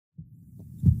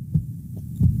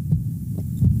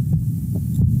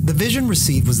vision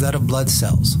received was that of blood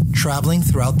cells, traveling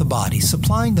throughout the body,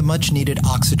 supplying the much-needed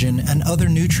oxygen and other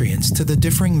nutrients to the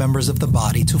differing members of the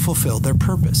body to fulfill their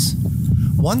purpose.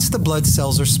 Once the blood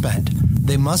cells are spent,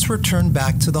 they must return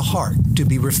back to the heart to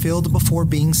be refilled before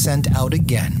being sent out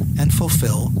again and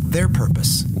fulfill their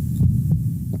purpose.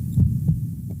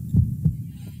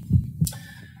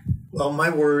 Well, my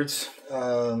words,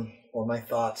 or my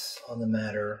thoughts on the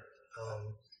matter,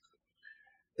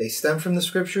 they stem from the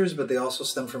scriptures, but they also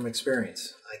stem from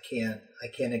experience. I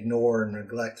can't ignore and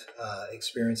neglect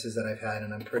experiences that I've had,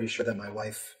 and I'm pretty sure that my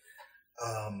wife,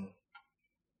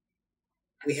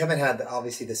 we haven't had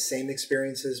obviously the same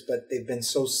experiences, but they've been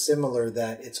so similar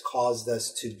that it's caused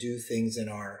us to do things in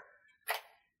our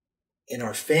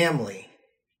family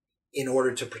in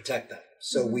order to protect them.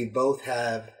 So we both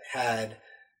have had,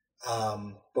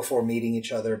 before meeting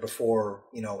each other, before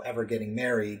ever getting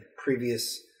married,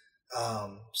 previous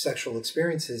sexual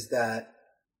experiences that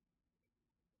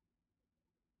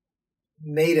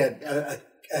made a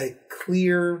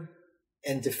clear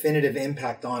and definitive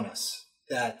impact on us,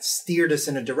 that steered us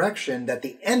in a direction that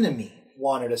the enemy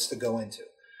wanted us to go into.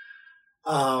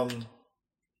 I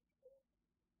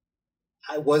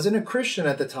wasn't a Christian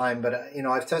at the time, but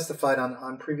I've testified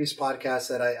on previous podcasts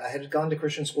that I had gone to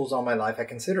Christian schools all my life. I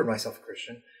considered myself a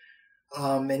Christian.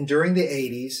 And during the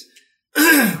 80s,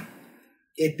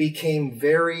 it became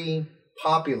very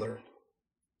popular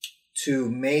to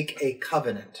make a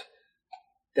covenant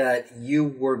that you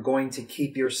were going to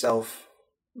keep yourself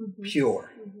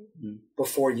pure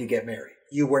before you get married.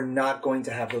 You were not going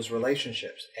to have those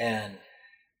relationships. And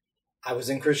I was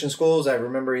in Christian schools. I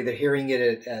remember either hearing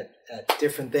it at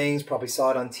different things, probably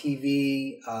saw it on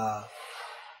TV.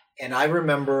 And I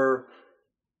remember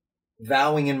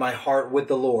vowing in my heart with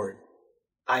the Lord,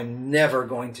 I'm never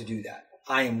going to do that.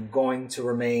 I am going to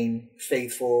remain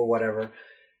faithful or whatever.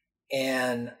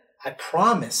 And I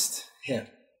promised him,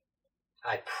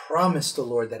 I promised the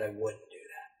Lord that I wouldn't do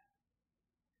that.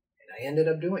 And I ended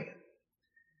up doing it.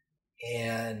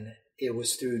 And it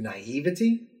was through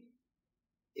naivety.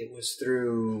 It was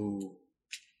through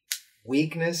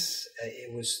weakness.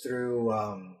 It was through,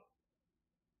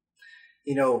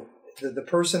 the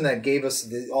person that gave us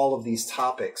all of these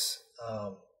topics,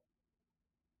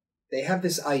 they have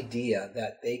this idea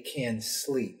that they can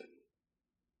sleep,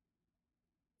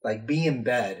 like be in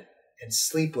bed and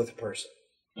sleep with a person.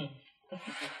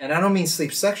 And I don't mean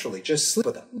sleep sexually, just sleep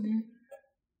with them.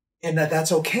 And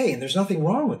that's okay, and there's nothing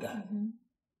wrong with that.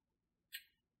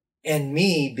 And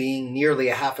me, being nearly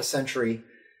a half a century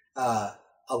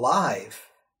alive,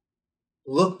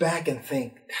 look back and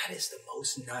think, that is the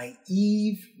most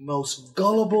naive, most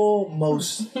gullible,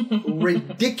 most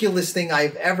ridiculous thing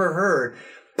I've ever heard.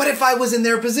 But if I was in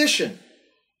their position,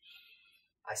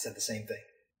 I said the same thing.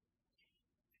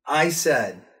 I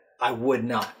said I would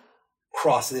not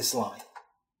cross this line.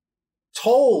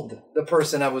 Told the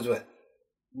person I was with,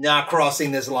 not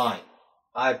crossing this line.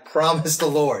 I promised the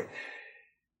Lord.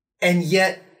 And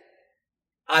yet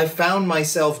I found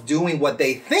myself doing what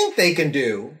they think they can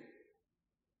do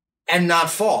and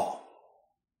not fall.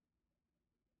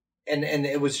 And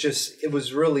it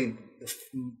was really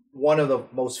one of the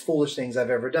most foolish things I've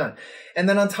ever done. And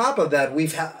then on top of that,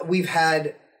 we've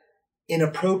had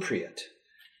inappropriate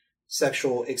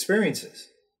sexual experiences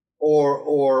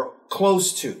or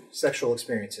close to sexual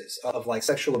experiences of like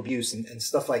sexual abuse and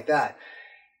stuff like that.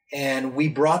 And we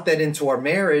brought that into our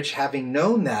marriage, having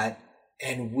known that,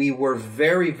 and we were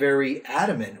very, very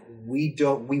adamant. We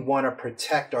want to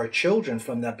protect our children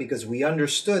from that, because we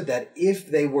understood that if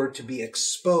they were to be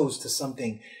exposed to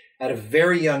something at a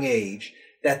very young age,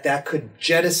 that could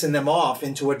jettison them off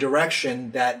into a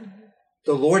direction that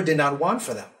the Lord did not want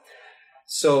for them.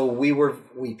 So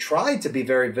we tried to be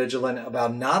very vigilant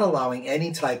about not allowing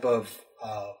any type of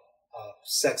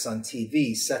sex on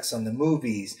TV, sex on the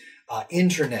movies,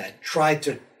 internet. Tried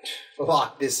to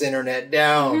lock this internet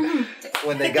down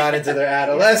when they got into their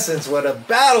adolescence. What a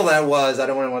battle that was. I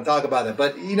don't really want to talk about it.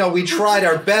 But, we tried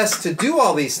our best to do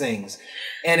all these things.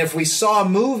 And if we saw a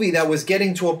movie that was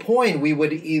getting to a point, we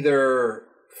would either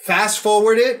fast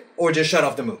forward it or just shut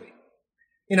off the movie.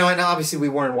 And obviously we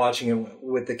weren't watching it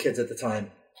with the kids at the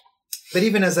time. But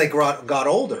even as I got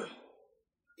older,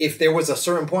 if there was a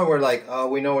certain point where like, oh,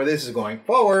 we know where this is going,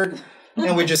 forward,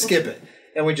 and we just skip it.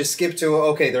 And we just skip to,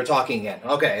 okay, they're talking again.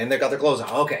 Okay, and they got their clothes on.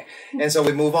 Okay. And so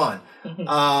we move on.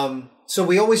 So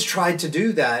we always tried to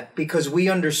do that because we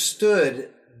understood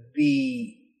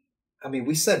we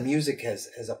said music has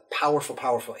a powerful,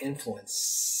 powerful influence.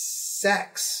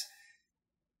 Sex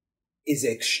is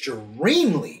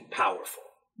extremely powerful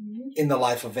in the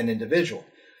life of an individual.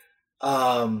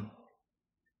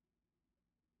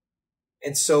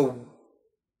 And so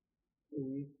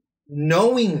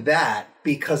knowing that,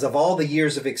 because of all the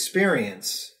years of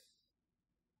experience,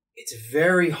 it's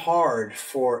very hard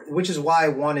which is why I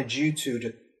wanted you two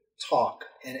to talk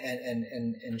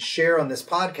and share on this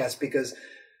podcast, because,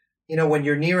 when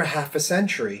you're near a half a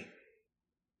century,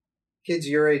 kids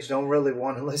your age don't really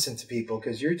want to listen to people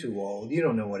because you're too old. You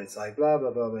don't know what it's like, blah,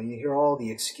 blah, blah, blah. You hear all the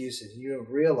excuses. You don't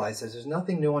realize that there's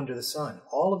nothing new under the sun.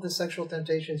 All of the sexual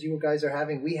temptations you guys are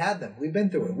having, we had them. We've been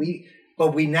through it.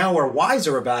 But we now are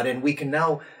wiser about it, and we can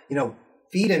now,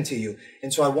 feed into you.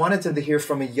 And so I wanted to hear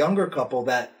from a younger couple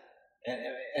that,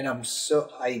 and I want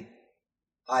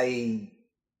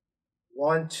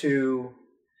to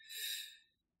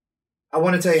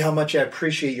tell you how much I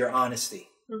appreciate your honesty.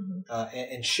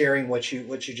 And sharing what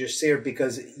you just shared,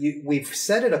 because we've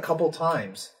said it a couple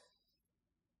times.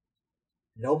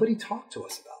 Nobody talked to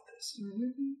us about this.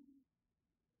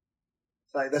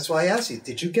 Like, that's why I asked you,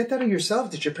 did you get that of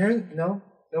yourself? Did your parents? No,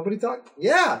 nobody talked.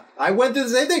 Yeah, I went through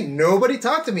the same thing. Nobody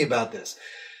talked to me about this,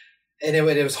 and it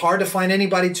was hard to find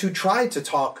anybody to try to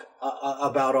talk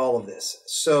about all of this.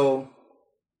 So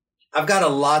I've got a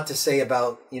lot to say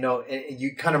about,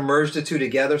 you kind of merged the two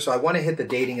together. So I want to hit the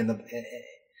dating and the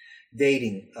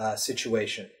dating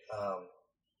situation.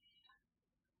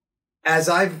 As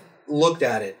I've looked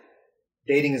at it,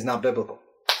 dating is not biblical.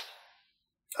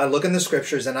 I look in the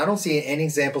scriptures and I don't see any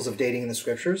examples of dating in the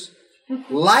scriptures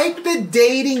like the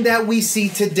dating that we see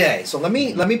today. So let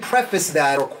me preface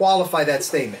that or qualify that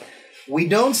statement. We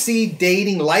don't see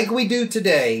dating like we do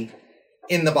today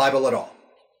in the Bible at all.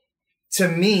 To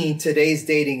me, today's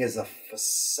dating is a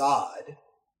facade.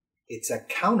 It's a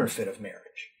counterfeit of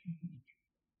marriage.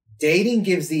 Dating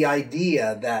gives the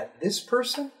idea that this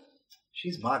person,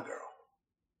 she's my girl.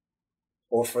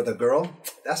 Or for the girl,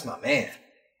 that's my man.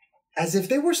 As if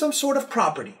they were some sort of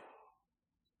property.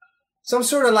 Some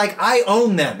sort of like, I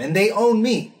own them and they own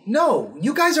me. No,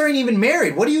 you guys aren't even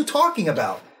married. What are you talking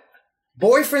about?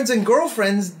 Boyfriends and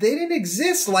girlfriends, they didn't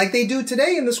exist like they do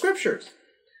today in the scriptures.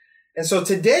 And so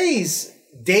today's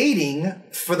dating,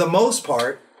 for the most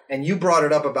part, and you brought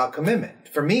it up about commitment.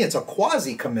 For me, it's a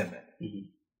quasi-commitment.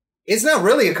 It's not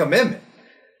really a commitment.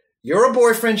 You're a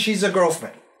boyfriend, she's a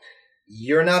girlfriend.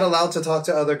 You're not allowed to talk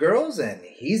to other girls, and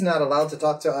he's not allowed to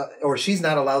talk to, or she's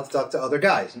not allowed to talk to other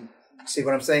guys. See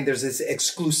what I'm saying? There's this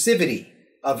exclusivity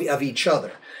of each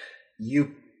other.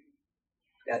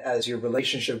 As your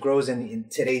relationship grows in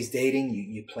today's dating,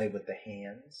 you play with the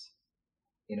hands.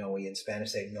 We in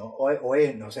Spanish say, no,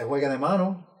 oye, no se juega de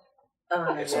mano.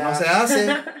 Eso no se hace.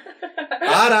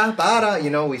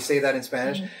 Para. We say that in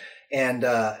Spanish. And,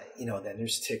 then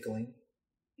there's tickling.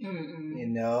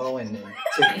 And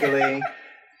tickling.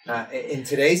 In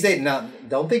today's dating, now,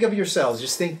 don't think of yourselves.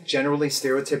 Just think generally,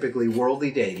 stereotypically,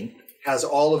 worldly dating has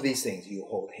all of these things. You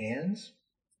hold hands.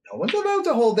 No one's allowed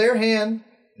to hold their hand.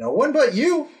 No one but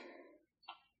you.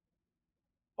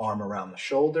 Arm around the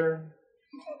shoulder.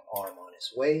 Arm on his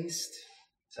waist.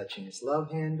 Touching his love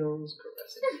handles.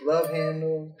 Caressing his love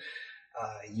handles.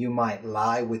 You might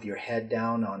lie with your head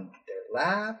down on their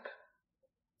lap.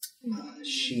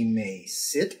 She may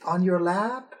sit on your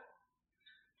lap.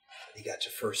 You got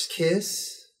your first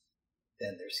kiss.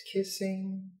 Then there's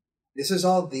kissing. This is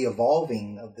all the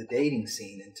evolving of the dating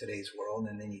scene in today's world.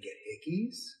 And then you get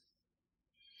hickeys.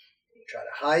 You try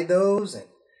to hide those. And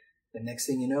the next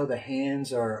thing you know, the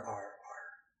hands are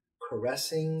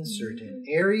caressing certain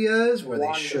areas where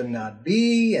they should not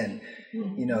be. And,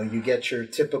 you get your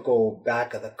typical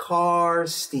back of the car,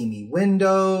 steamy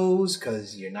windows,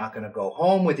 because you're not going to go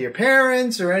home with your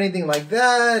parents or anything like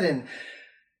that. And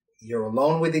you're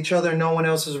alone with each other. No one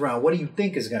else is around. What do you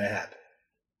think is going to happen?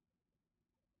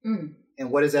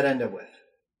 And what does that end up with?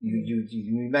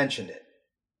 You mentioned it.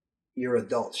 You're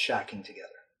adults shacking together.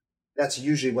 That's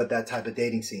usually what that type of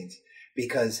dating scene's.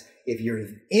 Because if you're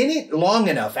in it long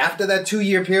enough after that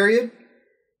 2-year period,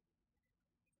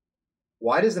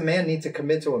 why does the man need to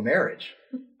commit to a marriage?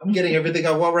 I'm getting everything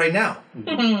I want right now.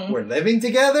 We're living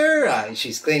together.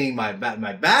 She's cleaning my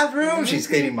bathroom. She's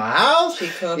cleaning my house. She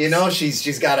cooks.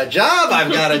 She's got a job.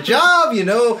 I've got a job.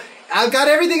 I've got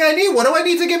everything I need. What do I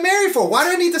need to get married for? Why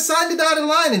do I need to sign the dotted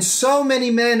line? And so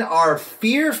many men are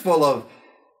fearful of,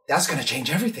 that's going to change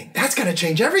everything. That's going to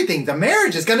change everything. The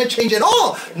marriage is going to change it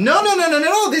all. No.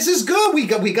 This is good. We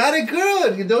got it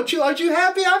good. Aren't you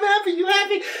happy? I'm happy. You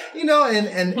happy?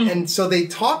 And so they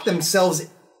talk themselves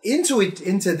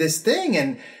into this thing.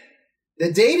 And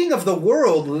the dating of the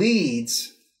world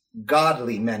leads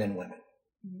godly men and women.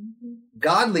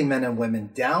 Godly men and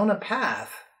women down a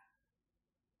path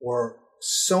where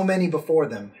so many before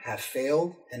them have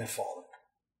failed and have fallen.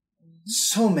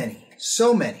 So many.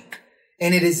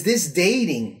 And it is this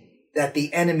dating that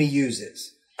the enemy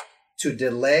uses to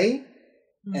delay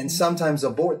and sometimes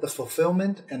abort the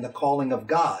fulfillment and the calling of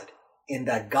God in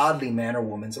that godly man or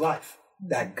woman's life,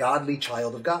 that godly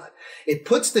child of God. It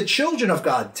puts the children of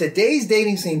God, today's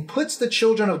dating scene puts the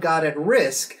children of God at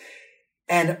risk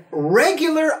and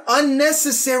regular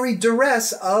unnecessary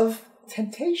duress of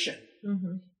temptation.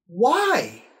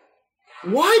 Why?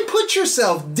 Why put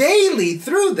yourself daily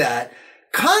through that,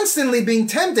 constantly being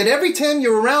tempted every time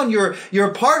you're around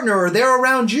your partner or they're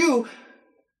around you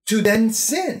to then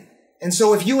sin? And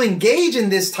so if you engage in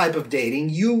this type of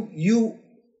dating, you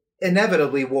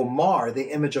inevitably will mar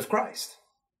the image of Christ,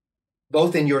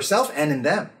 both in yourself and in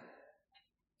them.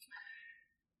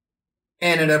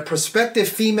 And in a prospective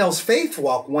female's faith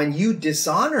walk, when you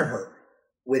dishonor her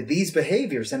with these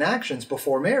behaviors and actions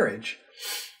before marriage,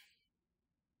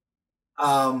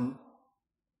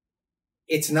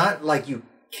 it's not like you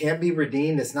can't be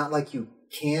redeemed. It's not like you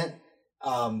can't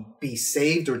be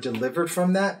saved or delivered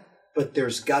from that. But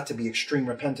there's got to be extreme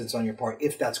repentance on your part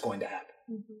if that's going to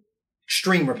happen.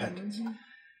 Extreme repentance.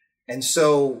 And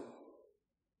so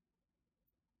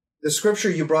the scripture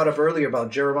you brought up earlier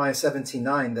about Jeremiah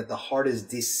 17:9, that the heart is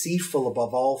deceitful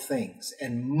above all things.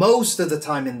 And most of the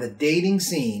time in the dating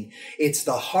scene, it's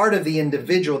the heart of the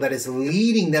individual that is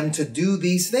leading them to do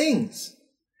these things.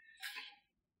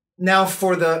 Now,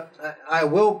 I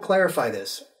will clarify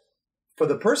this. For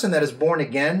the person that is born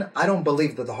again, I don't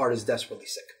believe that the heart is desperately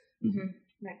sick.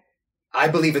 Right. I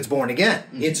believe it's born again.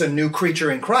 It's a new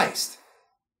creature in Christ.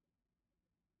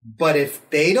 But if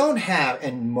they don't have,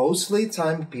 and mostly the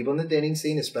time people in the dating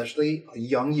scene, especially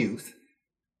young youth,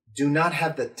 do not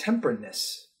have the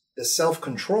temperateness, the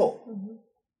self-control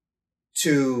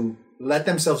to let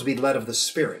themselves be led of the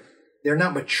Spirit. They're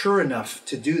not mature enough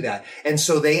to do that. And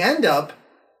so they end up,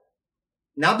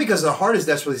 not because their heart is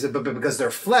desperately sick, but because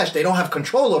their flesh, they don't have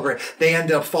control over it. They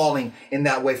end up falling in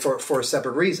that way for a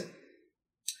separate reason.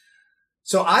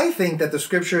 So I think that the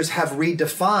scriptures have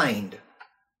redefined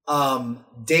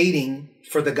dating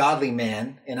for the godly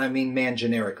man, and I mean man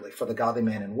generically, for the godly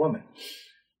man and woman.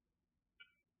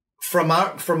 From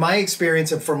my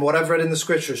experience and from what I've read in the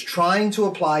scriptures, trying to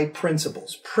apply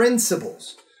principles.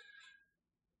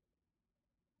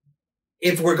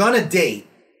 If we're going to date,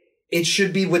 it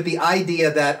should be with the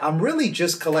idea that I'm really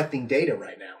just collecting data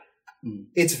right now.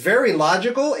 It's very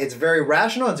logical, it's very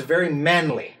rational, it's very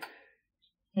manly.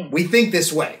 We think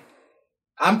this way.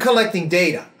 I'm collecting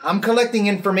data. I'm collecting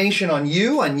information on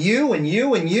you, and you, and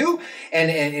you, and you.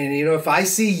 And you know, if I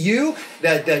see you,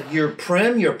 that you're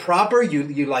prim, you're proper,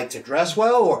 you like to dress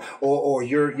well, or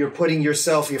you're putting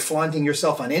yourself, you're flaunting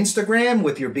yourself on Instagram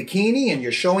with your bikini and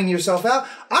you're showing yourself out.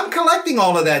 I'm collecting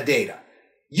all of that data.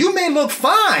 You may look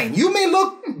fine. You may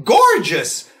look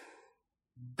gorgeous.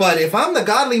 But if I'm the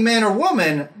godly man or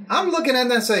woman, I'm looking at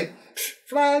that and say,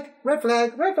 flag, red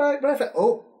flag, red flag, red flag.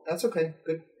 Oh, that's okay.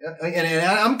 Good. And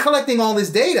I'm collecting all this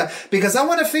data because I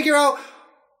want to figure out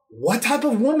what type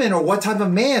of woman or what type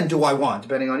of man do I want,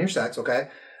 depending on your sex, okay?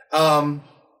 And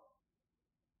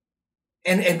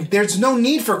there's no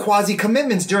need for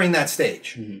quasi-commitments during that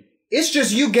stage. It's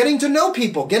just you getting to know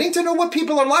people, getting to know what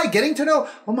people are like, getting to know,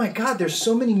 oh my God, there's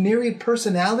so many myriad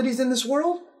personalities in this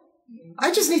world.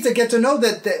 I just need to get to know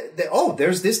that, oh,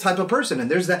 there's this type of person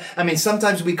and there's that. I mean,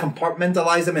 sometimes we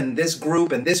compartmentalize them in this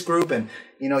group and,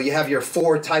 you know, you have your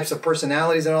 4 types of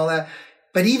personalities and all that.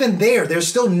 But even there's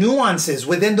still nuances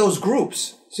within those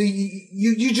groups. So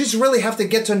you just really have to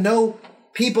get to know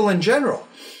people in general.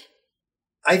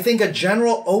 I think a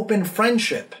general open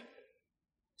friendship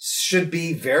should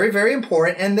be very, very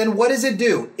important. And then what does it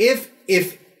do? If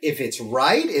it's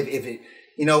right,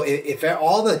 if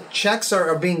all the checks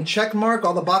are being check marked,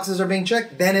 all the boxes are being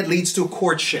checked, then it leads to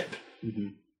courtship.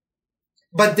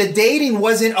 But the dating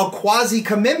wasn't a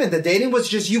quasi-commitment. The dating was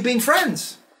just you being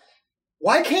friends.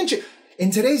 Why can't you?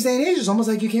 In today's day and age, it's almost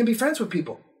like you can't be friends with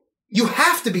people. You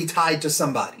have to be tied to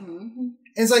somebody. And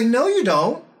it's like, no, you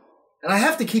don't. And I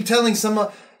have to keep telling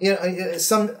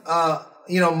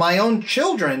my own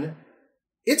children,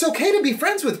 it's okay to be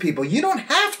friends with people. You don't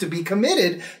have to be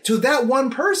committed to that one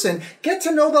person. Get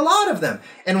to know the lot of them.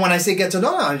 And when I say get to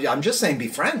know them, I'm just saying be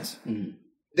friends.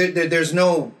 There's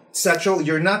no sexual,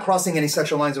 you're not crossing any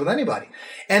sexual lines with anybody.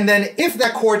 And then if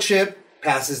that courtship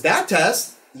passes that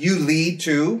test, you lead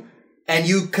to, and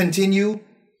you continue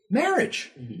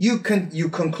marriage. You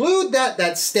conclude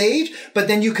that stage, but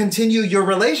then you continue your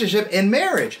relationship in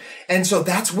marriage. And so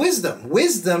that's wisdom.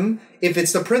 Wisdom, if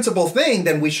it's the principal thing,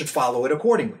 then we should follow it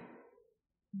accordingly.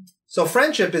 So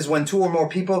friendship is when 2 or more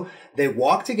people, they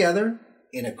walk together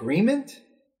in agreement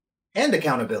and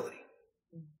accountability.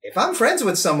 If I'm friends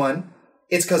with someone,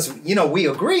 it's because, we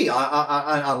agree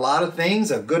on a lot of things,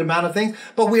 a good amount of things,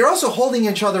 but we're also holding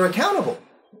each other accountable.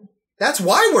 That's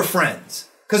why we're friends,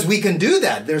 because we can do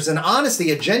that. There's an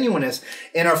honesty, a genuineness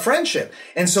in our friendship.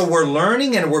 And so we're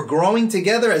learning and we're growing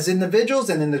together as individuals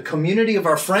and in the community of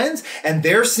our friends, and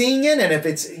they're seeing it. And if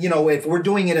it's, if we're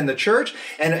doing it in the church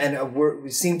and we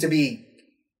seem to be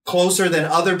closer than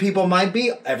other people might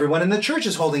be, everyone in the church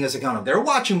is holding us accountable. They're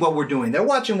watching what we're doing. They're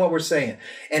watching what we're saying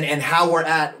and how we're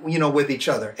at, with each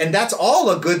other. And that's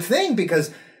all a good thing,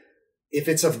 because if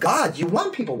it's of God, you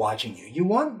want people watching you. You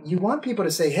want people to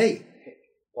say, hey,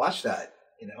 watch that,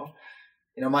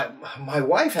 my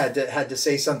wife had to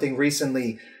say something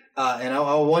recently, and I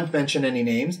won't mention any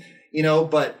names,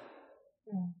 but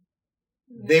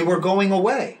they were going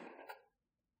away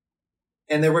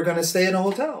and they were going to stay in a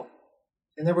hotel.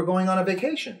 And they were going on a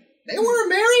vacation. They weren't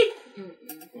married?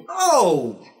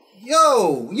 Oh,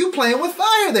 yo, you playing with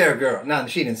fire there, girl. No,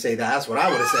 she didn't say that. That's what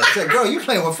I would have said. I said, girl, you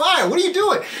playing with fire. What are you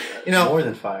doing? More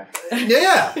than fire.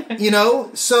 Yeah,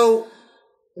 so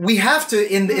we have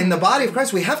to, in the body of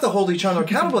Christ, we have to hold each other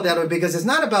accountable that way, because it's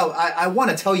not about, I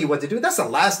want to tell you what to do. That's the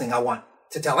last thing I want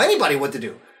to tell anybody what to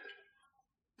do.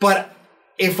 But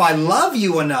if I love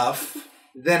you enough,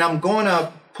 then I'm going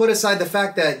to put aside the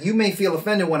fact that you may feel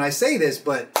offended when I say this,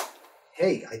 but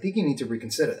hey, I think you need to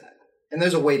reconsider that. And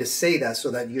there's a way to say that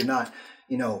so that you're not,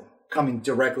 coming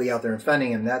directly out there and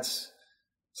offending. And that's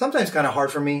sometimes kind of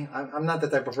hard for me. I'm not the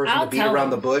type of person to beat around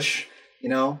the bush.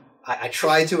 I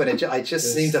try to, and I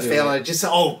just seem to fail. And I just, if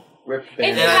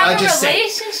you have a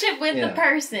relationship with the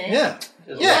person. Yeah.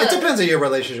 It depends on your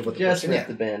relationship with the person. Just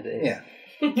rip the Band-Aid.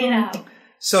 Yeah. Get out.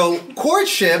 So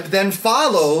courtship then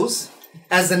follows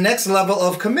as the next level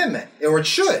of commitment, or it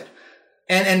should.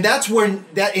 And that's where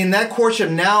in that courtship,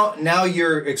 now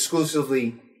you're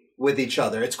exclusively with each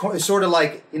other. It's sort of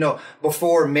like,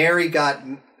 before Mary got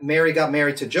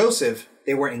married to Joseph,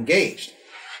 they were engaged.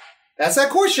 That's that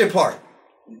courtship part.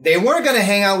 They weren't going to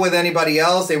hang out with anybody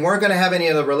else. They weren't going to have any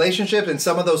other relationships. And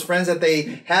some of those friends that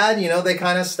they had, they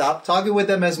kind of stopped talking with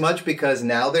them as much, because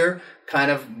now they're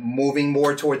kind of moving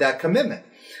more toward that commitment.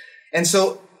 And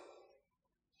so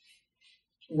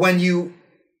when you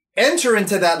enter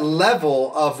into that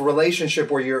level of relationship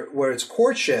where it's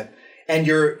courtship, and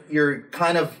you're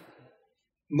kind of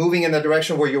moving in the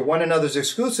direction where you're one another's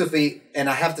exclusively, and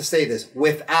I have to say this,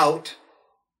 without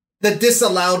the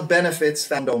disallowed benefits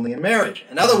found only in marriage.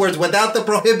 In other words, without the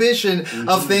prohibition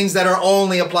of things that are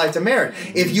only applied to marriage.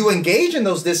 If you engage in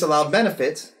those disallowed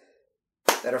benefits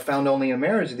that are found only in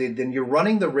marriage, then you're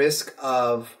running the risk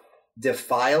of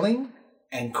defiling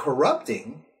and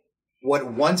corrupting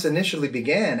what once initially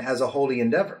began as a holy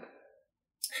endeavor.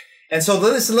 And so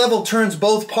this level turns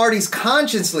both parties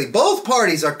consciously. Both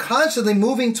parties are constantly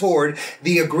moving toward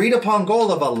the agreed upon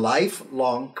goal of a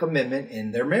lifelong commitment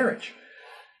in their marriage.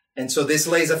 And so this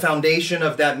lays a foundation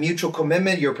of that mutual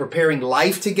commitment. You're preparing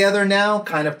life together now,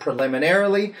 kind of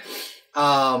preliminarily.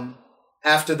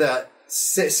 After the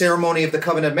ceremony of the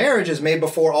covenant of marriage is made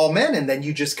before all men, and then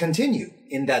you just continue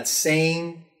in that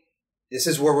same, this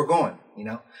is where we're going,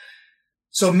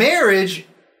 So marriage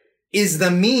is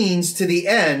the means to the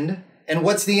end. And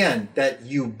what's the end? That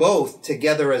you both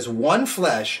together as one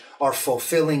flesh are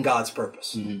fulfilling God's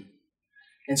purpose. Mm-hmm.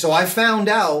 And so I found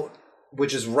out,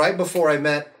 which is right before I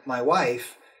met my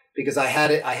wife, because I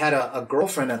had a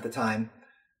girlfriend at the time,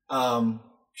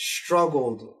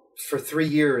 struggled for 3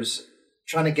 years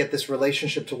trying to get this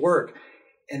relationship to work.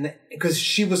 And because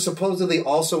she was supposedly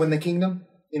also in the kingdom,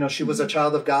 she was a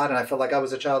child of God, and I felt like I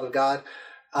was a child of God.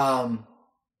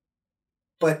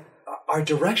 But our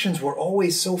directions were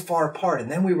always so far apart. And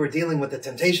then we were dealing with the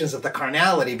temptations of the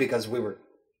carnality because we were,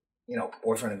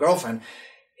 boyfriend and girlfriend.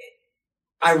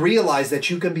 I realized that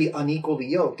you can be unequally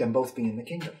yoked and both be in the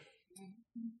kingdom.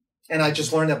 And I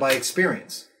just learned that by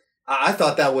experience. I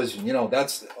thought that was,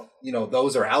 that's,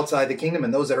 those are outside the kingdom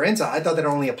and those that are inside. I thought that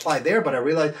only applied there, but I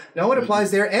realized, no, it applies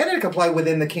there and it can apply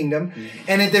within the kingdom. Mm-hmm.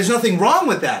 And there's nothing wrong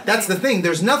with that. That's the thing.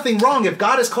 There's nothing wrong. If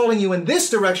God is calling you in this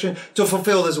direction to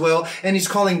fulfill his will, and he's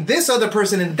calling this other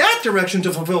person in that direction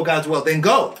to fulfill God's will, then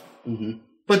go. Mm-hmm.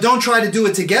 But don't try to do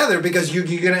it together, because you're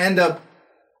going to end up,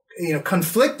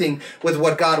 conflicting with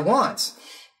what God wants.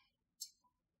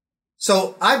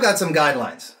 So I've got some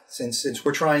guidelines since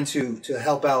we're trying to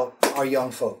help out our young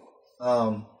folk.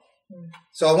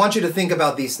 So I want you to think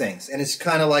about these things. And it's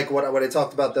kind of like what I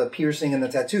talked about, the piercing and the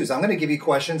tattoos. I'm going to give you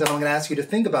questions, and I'm going to ask you to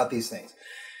think about these things.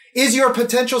 Is your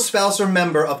potential spouse or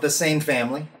member of the same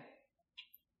family?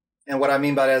 And what I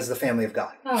mean by that is the family of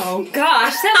God. Oh,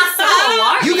 gosh. That was so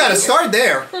alarming. You got to start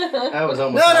there. That was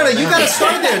almost No. You got to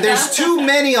start there. There's too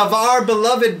many of our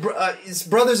beloved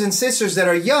brothers and sisters that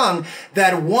are young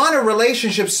that want a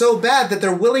relationship so bad that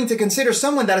they're willing to consider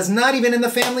someone that is not even in the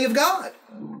family of God.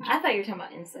 I thought you were talking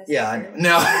about incest. Yeah, I know.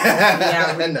 No.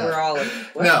 Yeah, No. we're all...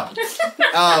 No.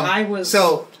 I was...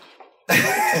 So...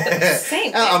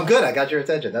 Same. I'm good. I got your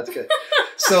attention. That's good.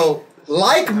 So,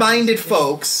 like-minded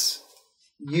folks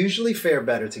usually fare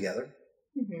better together.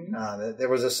 Mm-hmm. There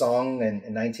was a song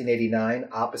in 1989,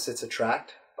 Opposites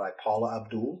Attract, by Paula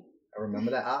Abdul. I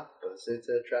remember that. Opposites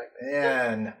Attract.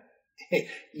 And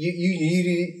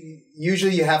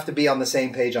usually you have to be on the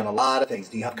same page on a lot of things.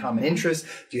 Do you have common interests?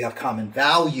 Do you have common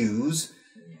values?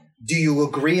 Do you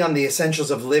agree on the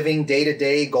essentials of living,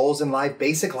 day-to-day goals in life,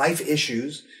 basic life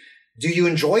issues? Do you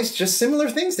enjoy just similar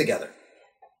things together?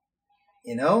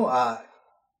 You know,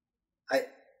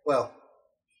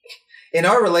 in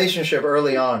our relationship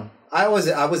early on, I was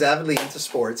avidly into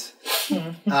sports,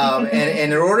 and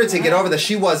in order to get over that,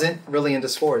 she wasn't really into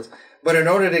sports. But in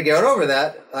order to get over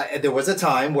that, there was a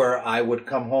time where I would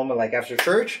come home like after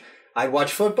church, I'd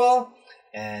watch football,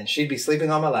 and she'd be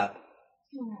sleeping on my lap.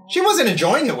 She wasn't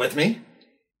enjoying it with me.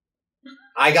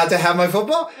 I got to have my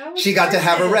football. She got to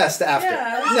have a rest after.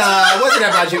 Yeah. No, it wasn't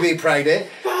about you being pregnant.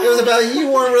 It was about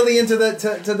you weren't really into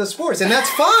the sports, and that's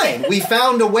fine. We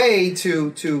found a way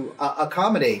to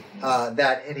accommodate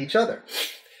that in each other.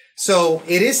 So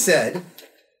it is said.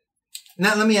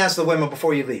 Now, let me ask the women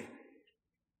before you leave: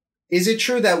 is it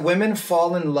true that women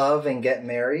fall in love and get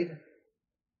married?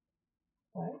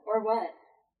 Or what?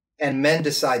 And men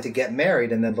decide to get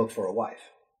married and then look for a wife.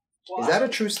 What? Is that a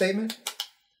true statement?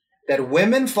 That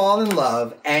women fall in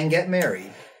love and get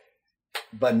married,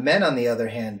 but men, on the other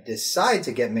hand, decide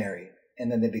to get married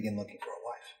and then they begin looking for a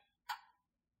wife.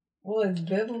 Well, it's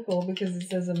biblical because it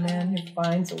says a man who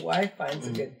finds a wife finds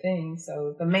a good thing.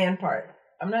 So the man part.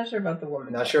 I'm not sure about the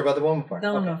woman Not sure about the woman part.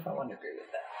 Don't know if I want to agree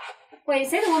with that. Wait,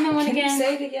 say the woman one again.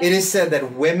 Say it again. It is said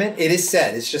that women, it's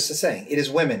just a saying, it is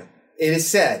women. It is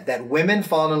said that women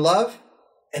fall in love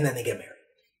and then they get married.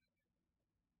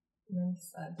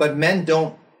 But men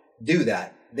don't do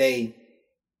that. They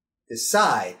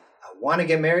decide, I want to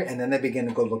get married, and then they begin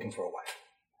to go looking for a wife.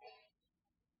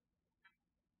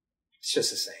 It's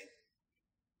just a saying.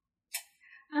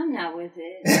 I'm not with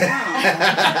it.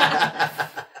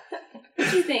 What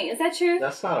do you think? Is that true?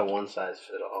 That's not a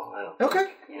one-size-fits-all. I don't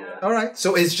Okay. Yeah. All right.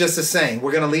 So it's just a saying.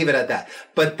 We're going to leave it at that.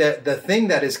 But the thing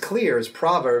that is clear is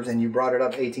Proverbs, and you brought it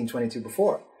up 18:22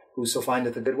 before. Whoso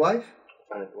findeth a good wife?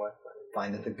 Findeth a wife.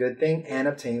 Findeth a good thing and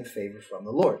obtaineth favor from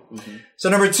the Lord. Mm-hmm. So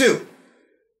number 2,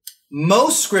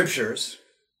 most scriptures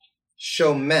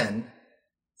show men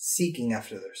seeking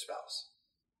after their spouse.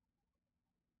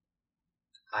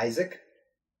 Isaac,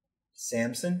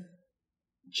 Samson,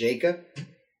 Jacob.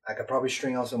 I could probably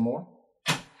string out some more.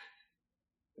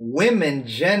 Women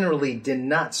generally did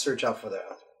not search out for their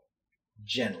husband.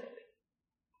 Generally.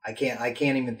 I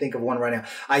can't even think of one right now.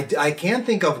 I can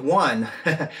think of one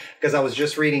because I was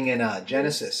just reading in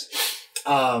Genesis.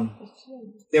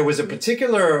 There was a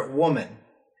particular woman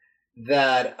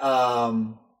that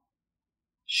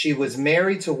she was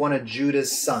married to one of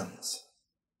Judah's sons.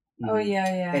 Oh,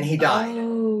 yeah. And he died.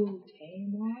 Oh,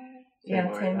 Tamar. Yeah,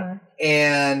 Tamar.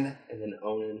 And then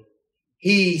Onan.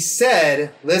 He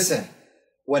said, listen,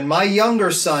 when my younger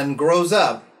son grows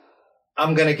up,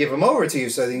 I'm going to give him over to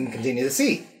you so that you can continue the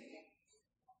seed.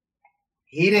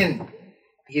 He didn't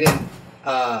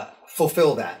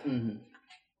fulfill that. Mm-hmm.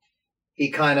 He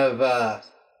kind of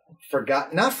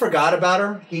not forgot about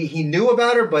her. He knew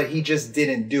about her, but he just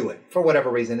didn't do it for whatever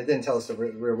reason. It didn't tell us the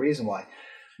real reason why.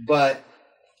 But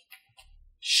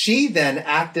she then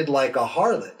acted like a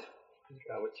harlot.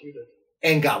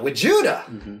 And got with Judah.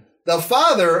 Mm-hmm. The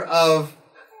father of,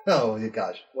 oh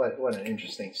gosh, what an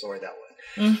interesting story that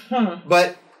was. Mm-hmm.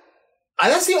 But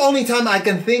that's the only time I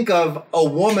can think of a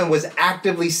woman was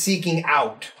actively seeking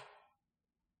out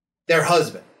their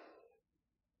husband.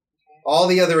 All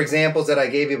the other examples that I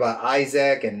gave you about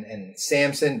Isaac and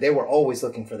Samson, they were always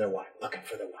looking for their wife, seeking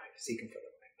for their wife.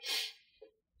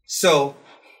 So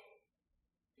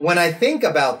when I think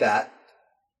about that,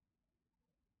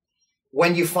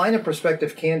 when you find a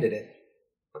prospective candidate,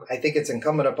 I think it's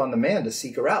incumbent upon the man to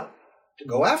seek her out, to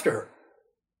go after her.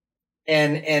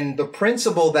 And the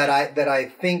principle that I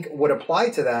think would apply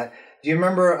to that, do you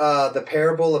remember the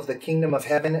parable of the kingdom of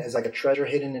heaven as like a treasure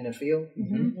hidden in a field?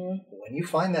 Mm-hmm. When you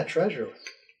find that treasure,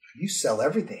 you sell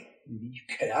everything. Mm-hmm. You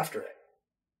get after it.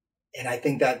 And I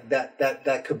think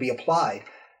that could be applied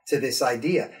to this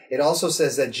idea. It also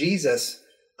says that Jesus,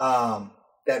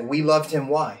 that we loved him,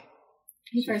 why?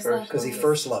 Because he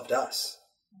first loved us.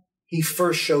 He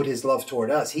first showed his love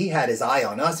toward us. He had his eye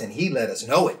on us and he let us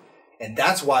know it. And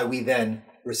that's why we then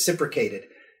reciprocated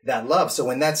that love. So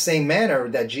in that same manner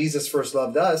that Jesus first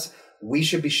loved us, we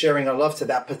should be sharing our love to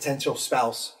that potential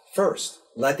spouse first,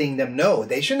 letting them know.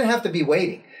 They shouldn't have to be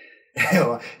waiting.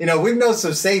 We know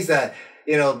some saints that,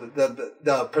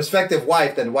 the prospective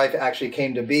wife, that the wife actually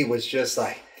came to be, was just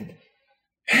like,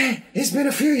 hey, it's been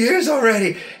a few years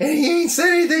already and he ain't said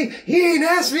anything. He ain't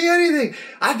asked me anything.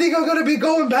 I think I'm going to be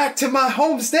going back to my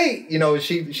home state.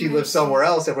 She lives somewhere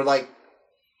else, and we're like,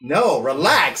 no,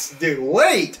 relax, dude,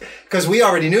 wait. Because we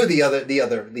already knew the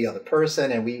other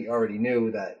person, and we already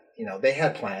knew that, they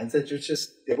had plans.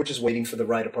 They were just waiting for the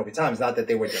right appropriate time. It's not that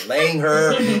they were delaying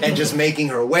her and just making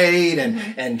her wait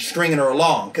and stringing her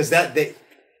along. Because there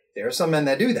are some men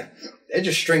that do that. They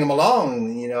just string them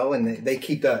along, and they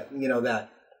keep that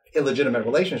illegitimate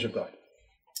relationship going.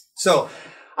 So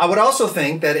I would also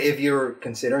think that if you're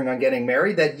considering on getting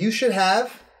married, that you should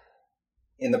have,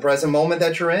 in the present moment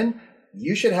that you're in,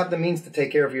 you should have the means to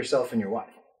take care of yourself and your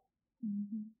wife.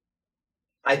 Mm-hmm.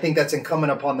 I think that's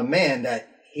incumbent upon the man, that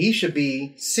he should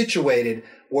be situated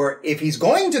where if he's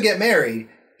going to get married,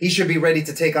 he should be ready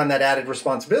to take on that added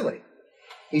responsibility.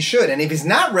 He should. And if he's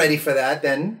not ready for that,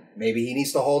 then maybe he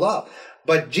needs to hold off.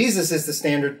 But Jesus is the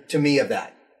standard to me of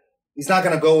that. He's not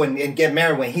going to go and get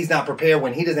married when he's not prepared,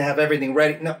 when he doesn't have everything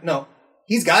ready. No.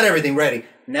 He's got everything ready.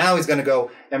 Now he's going to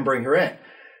go and bring her in.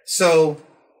 So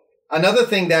another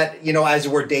thing that, as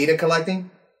we're data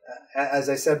collecting, as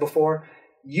I said before,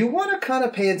 you want to kind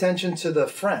of pay attention to the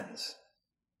friends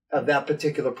of that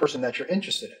particular person that you're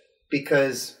interested in.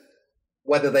 Because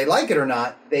whether they like it or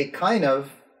not, they kind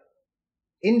of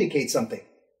indicate something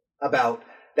about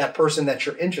that person that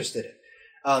you're interested in.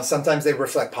 Sometimes they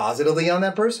reflect positively on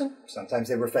that person. Sometimes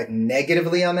they reflect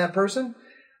negatively on that person.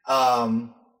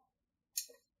 And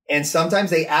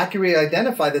sometimes they accurately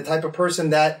identify the type of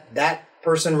person that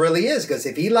person really is. Because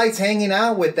if he likes hanging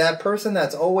out with that person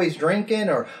that's always drinking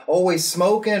or always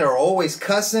smoking or always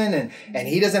cussing, and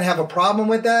he doesn't have a problem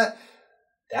with that,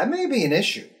 that may be an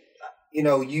issue. You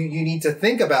need to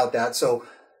think about that. So,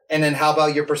 and then how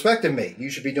about your prospective mate?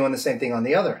 You should be doing the same thing on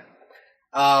the other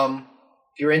end.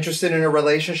 If you're interested in a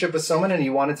relationship with someone and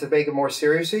you wanted to make it more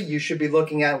seriously, you should be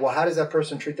looking at, well, how does that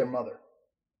person treat their mother?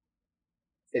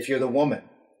 If you're the woman,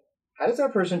 how does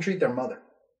that person treat their mother?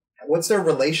 What's their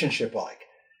relationship like?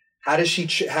 How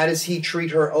does he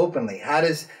treat her openly? How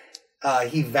does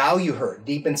he value her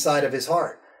deep inside of his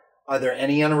heart? Are there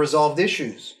any unresolved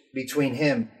issues between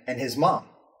him and his mom?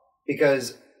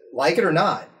 Because, like it or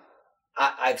not,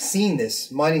 I've seen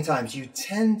this many times. You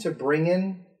tend to bring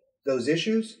in those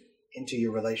issues into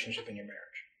your relationship and your marriage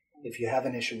if you have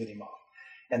an issue with your mom.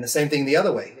 And the same thing the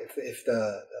other way. If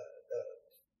the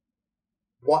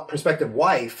prospective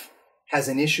wife has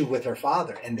an issue with her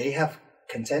father and they have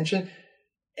contention,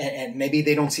 and maybe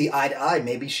they don't see eye to eye,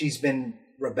 maybe she's been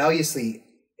rebelliously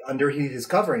under his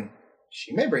covering,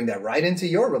 she may bring that right into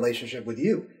your relationship with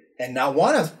you and not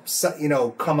want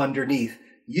to, come underneath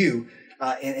you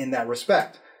in that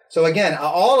respect. So again,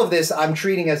 all of this I'm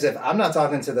treating as if I'm not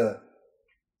talking to the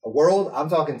world, I'm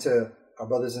talking to our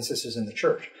brothers and sisters in the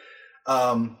church.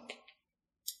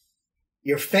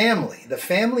 Your family, the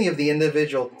family of the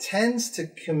individual, tends to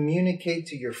communicate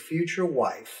to your future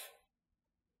wife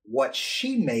what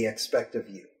she may expect of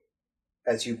you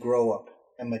as you grow up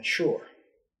and mature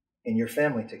in your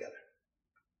family together.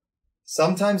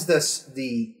 Sometimes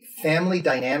the family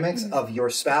dynamics of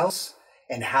your spouse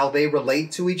and how they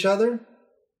relate to each other,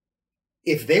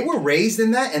 if they were raised in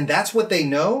that and that's what they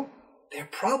know, they're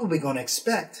probably going to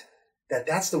expect that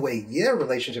that's the way their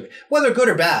relationship is, whether good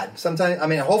or bad. Sometimes,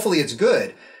 hopefully it's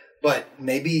good, but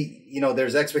maybe,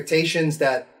 there's expectations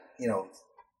that,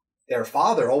 their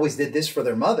father always did this for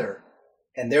their mother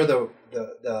and they're the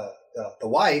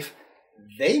wife.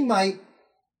 They might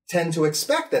tend to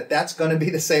expect that that's going to be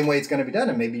the same way it's going to be done.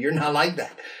 And maybe you're not like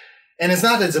that. And it's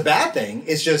not that it's a bad thing.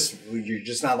 It's just, you're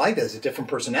just not like that. It's a different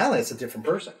personality. It's a different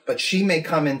person. But she may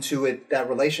come into that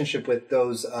relationship with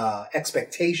those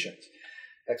expectations.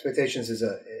 Expectations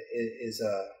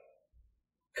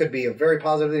could be a very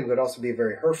positive thing, but also be a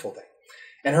very hurtful thing.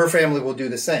 And her family will do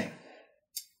the same.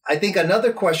 I think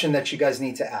another question that you guys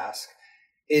need to ask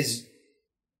is,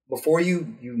 before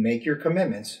you make your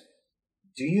commitments,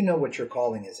 do you know what your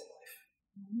calling is in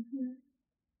life?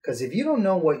 Because if you don't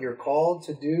know what you're called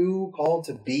to do, called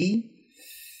to be,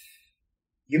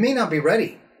 you may not be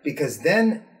ready. Because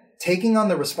then taking on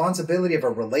the responsibility of a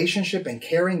relationship and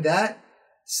carrying that,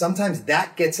 sometimes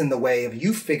that gets in the way of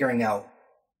you figuring out,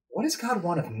 what does God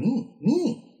want of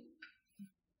me?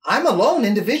 I'm alone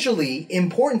individually,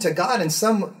 important to God in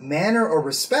some manner or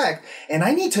respect, and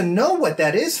I need to know what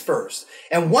that is first.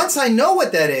 And once I know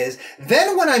what that is,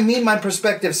 then when I meet my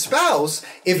prospective spouse,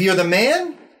 if you're the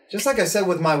man, just like I said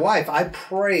with my wife, I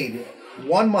prayed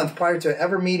 1 month prior to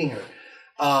ever meeting her,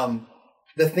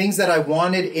 the things that I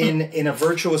wanted in a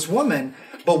virtuous woman.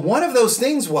 But one of those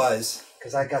things was,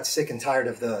 because I got sick and tired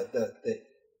of the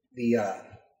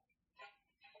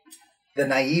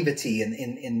naivety in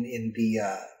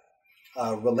the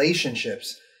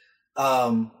relationships.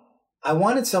 I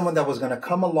wanted someone that was going to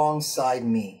come alongside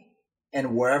me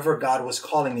and wherever God was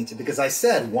calling me to, because I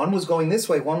said one was going this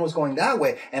way, one was going that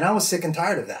way, and I was sick and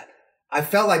tired of that. I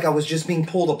felt like I was just being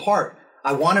pulled apart.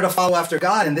 I wanted to follow after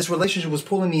God, and this relationship was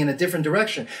pulling me in a different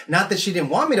direction. Not that she didn't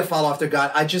want me to follow after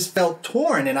God. I just felt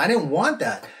torn, and I didn't want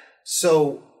that.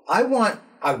 So I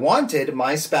wanted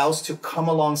my spouse to come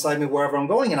alongside me wherever I'm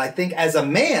going. And I think as a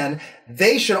man,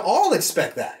 they should all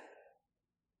expect that.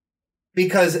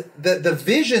 Because the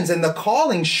visions and the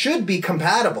calling should be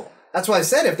compatible. That's why I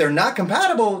said if they're not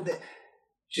compatible,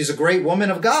 she's a great woman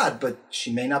of God, but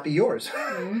she may not be yours,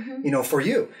 for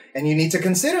you. And you need to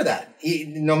consider that.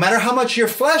 No matter how much your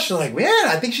flesh is like, man,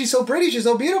 I think she's so pretty, she's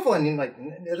so beautiful. And you're like,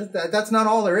 that's not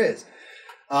all there is.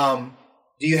 Do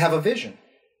you have a vision?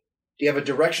 Do you have a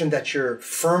direction that you're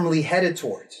firmly headed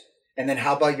towards? And then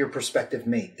how about your prospective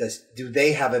mate? Do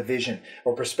they have a vision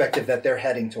or perspective that they're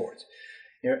heading towards?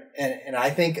 And I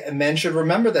think men should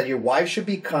remember that your wife should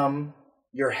become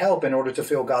your help in order to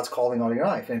fulfill God's calling on your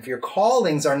life. And if your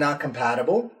callings are not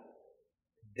compatible,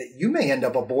 that you may end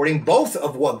up aborting both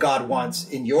of what God wants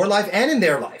in your life and in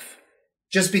their life,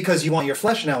 just because you want your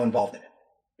flesh now involved in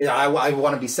it. I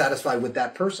want to be satisfied with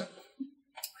that person.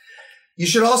 You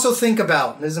should also think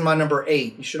about, this is my number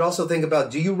 8, you should also think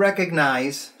about, do you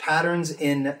recognize patterns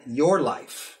in your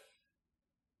life?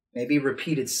 Maybe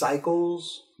repeated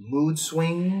cycles, mood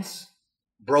swings,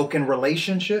 broken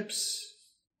relationships.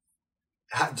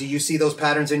 Do you see those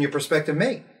patterns in your prospective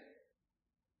mate?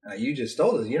 You just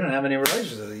told us you don't have any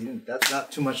relationships. That's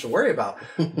not too much to worry about.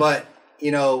 But,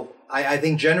 I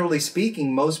think generally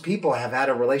speaking, most people have had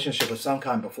a relationship of some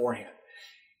kind beforehand.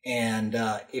 And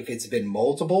if it's been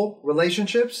multiple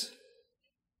relationships,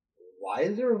 why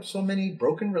is there so many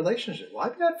broken relationships? Why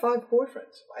have you had 5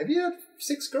 boyfriends? Why have you had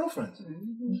 6 girlfriends?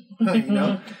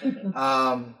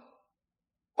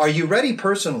 Are you ready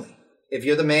personally? If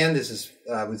you're the man,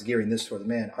 I was gearing this toward the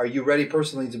man. Are you ready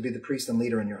personally to be the priest and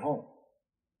leader in your home?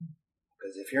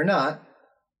 Because if you're not,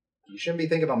 you shouldn't be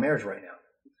thinking about marriage right now.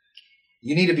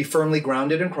 You need to be firmly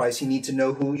grounded in Christ. You need to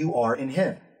know who you are in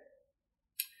Him.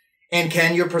 And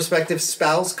can your prospective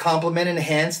spouse complement and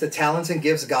enhance the talents and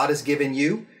gifts God has given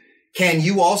you? Can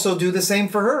you also do the same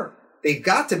for her? They've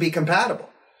got to be compatible.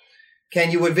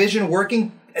 Can you envision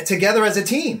working together as a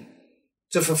team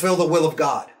to fulfill the will of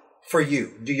God for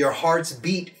you? Do your hearts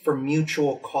beat for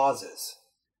mutual causes?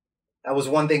 That was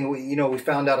one thing we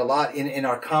found out a lot in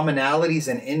our commonalities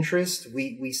and interests.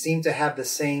 We seem to have the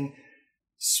same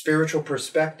spiritual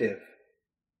perspective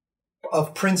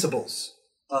of principles,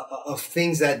 of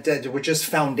things that were just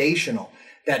foundational,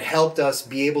 that helped us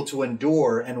be able to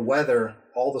endure and weather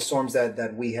all the storms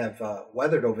that we have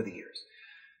weathered over the years.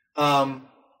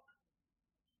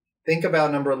 Think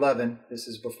about number 11. This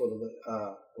is before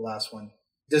the last one.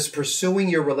 Does pursuing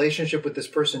your relationship with this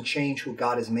person change who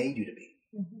God has made you to be?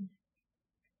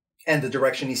 And the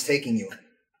direction He's taking you in?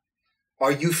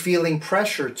 Are you feeling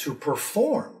pressure to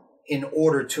perform in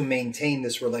order to maintain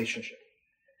this relationship?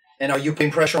 And are you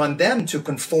putting pressure on them to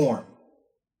conform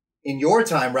in your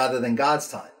time rather than God's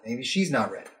time? Maybe she's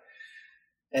not ready.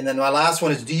 And then my last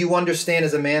one is, do you understand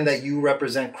as a man that you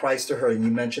represent Christ to her? And you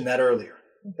mentioned that earlier.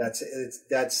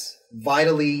 That's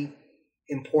vitally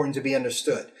important to be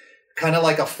understood. Kind of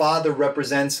like a father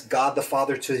represents God the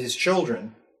Father to his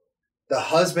children, the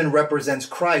husband represents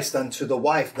Christ unto the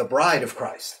wife, the bride of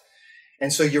Christ.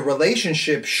 And so your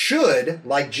relationship should,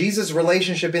 like Jesus'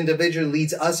 relationship individually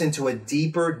leads us into a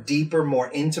deeper, more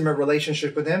intimate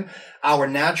relationship with Him, our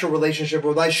natural relationship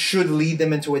with life should lead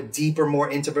them into a deeper, more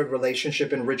intimate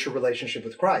relationship and richer relationship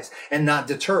with Christ and not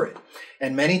deter it.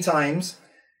 And many times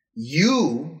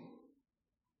and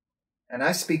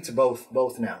I speak to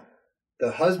both now,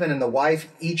 the husband and the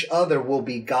wife, each other will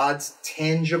be God's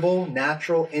tangible,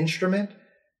 natural instrument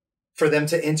for them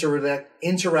to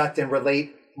interact and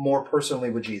relate more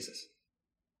personally with Jesus.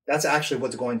 That's actually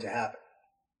what's going to happen.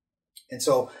 And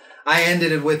so I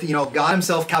ended it with, God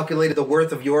Himself calculated the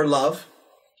worth of your love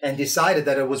and decided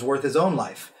that it was worth His own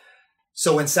life.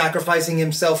 So in sacrificing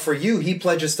Himself for you, He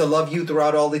pledges to love you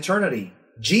throughout all eternity.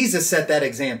 Jesus set that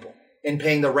example in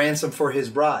paying the ransom for His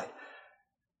bride.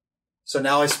 So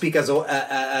now I speak as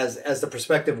the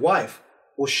prospective wife.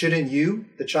 Well, shouldn't you,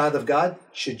 the child of God,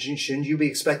 shouldn't you be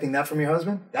expecting that from your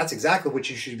husband? That's exactly what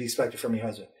you should be expecting from your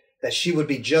husband. That she would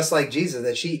be just like Jesus,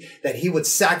 that he would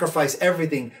sacrifice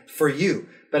everything for you.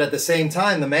 But at the same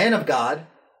time, the man of God,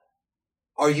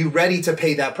 are you ready to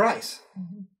pay that price?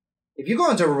 Mm-hmm. If you go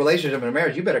into a relationship and a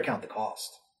marriage, you better count the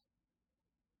cost.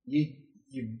 You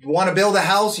want to build a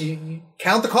house, you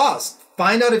count the cost.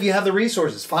 Find out if you have the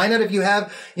resources. Find out if you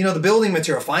have, the building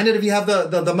material. Find out if you have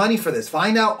the money for this.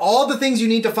 Find out all the things you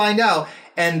need to find out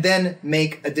and then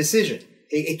make a decision.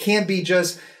 It can't be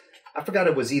just, I forgot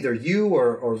it was either you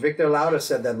or Victor Lauda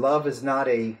said that love is not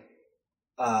an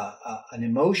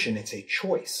emotion, it's a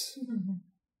choice.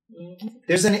 Mm-hmm.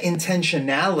 There's an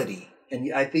intentionality.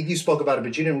 And I think you spoke about it,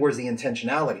 but you didn't where's the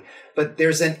intentionality. But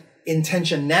there's an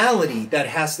intentionality that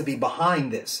has to be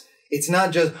behind this. It's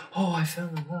not just, oh, I fell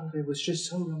in love. It was just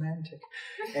so romantic.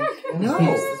 And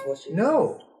no.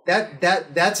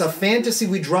 That's a fantasy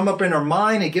we drum up in our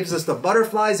mind. It gives us the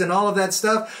butterflies and all of that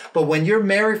stuff. But when you're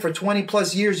married for 20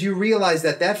 plus years, you realize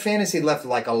that fantasy left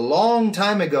like a long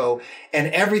time ago,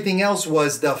 and everything else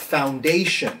was the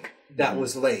foundation that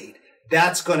was laid.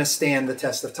 That's going to stand the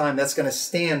test of time. That's going to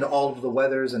stand all of the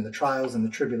weathers and the trials and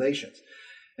the tribulations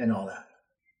and all that.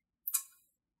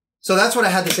 So that's what I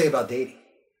had to say about dating.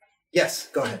 Yes,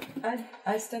 go ahead.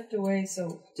 I stepped away.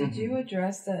 So did you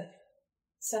address that?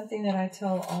 Something that I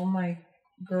tell all my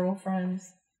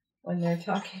girlfriends when they're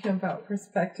talking about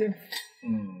prospective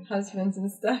husbands and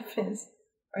stuff is,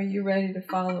 are you ready to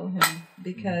follow him?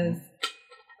 Because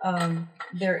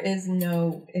there is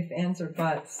no if, ands, or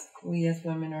buts. We as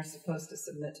women are supposed to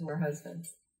submit to our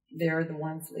husbands. They're the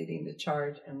ones leading the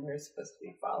charge, and we're supposed to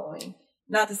be following.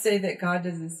 Not to say that God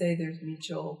doesn't say there's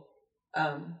mutual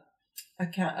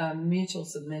mutual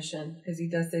submission, because he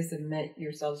does say submit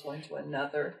yourselves one to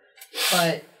another.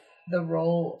 But the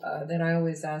role that I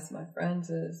always ask my friends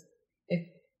is, if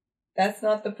that's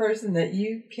not the person that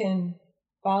you can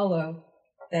follow,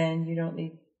 then you don't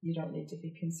need to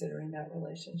be considering that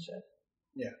relationship.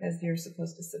 Yeah, because you're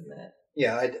supposed to submit.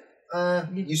 Yeah,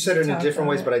 you said it in different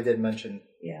ways, but I did mention.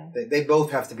 Yeah, they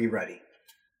both have to be ready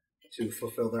to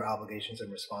fulfill their obligations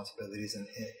and responsibilities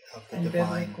of the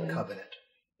divine covenant.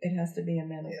 It has to be a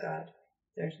man of God.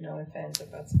 There's no ifs, ands, or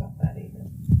buts about that either.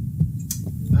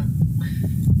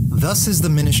 Thus is the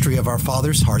ministry of our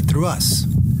Father's heart through us.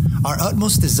 Our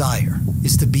utmost desire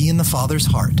is to be in the Father's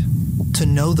heart, to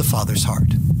know the Father's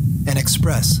heart, and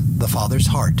express the Father's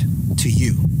heart to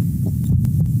you.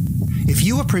 If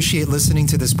you appreciate listening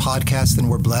to this podcast and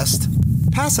were blessed,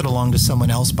 pass it along to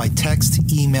someone else by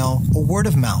text, email, or word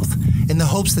of mouth in the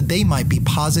hopes that they might be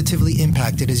positively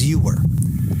impacted as you were.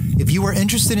 If you are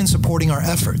interested in supporting our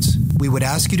efforts, we would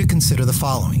ask you to consider the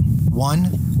following. 1,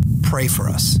 pray for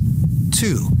us.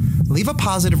 2, leave a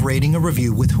positive rating or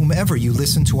review with whomever you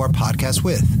listen to our podcast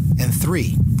with. And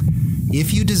 3,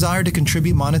 if you desire to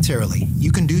contribute monetarily,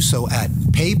 you can do so at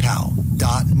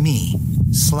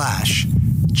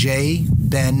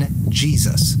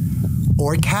paypal.me/JBenJesus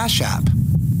or Cash App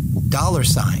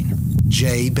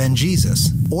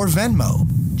 $JBenJesus or Venmo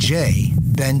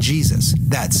JBenJesus.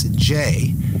 That's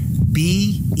JBenJesus.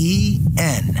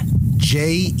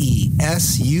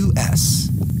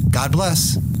 God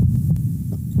bless.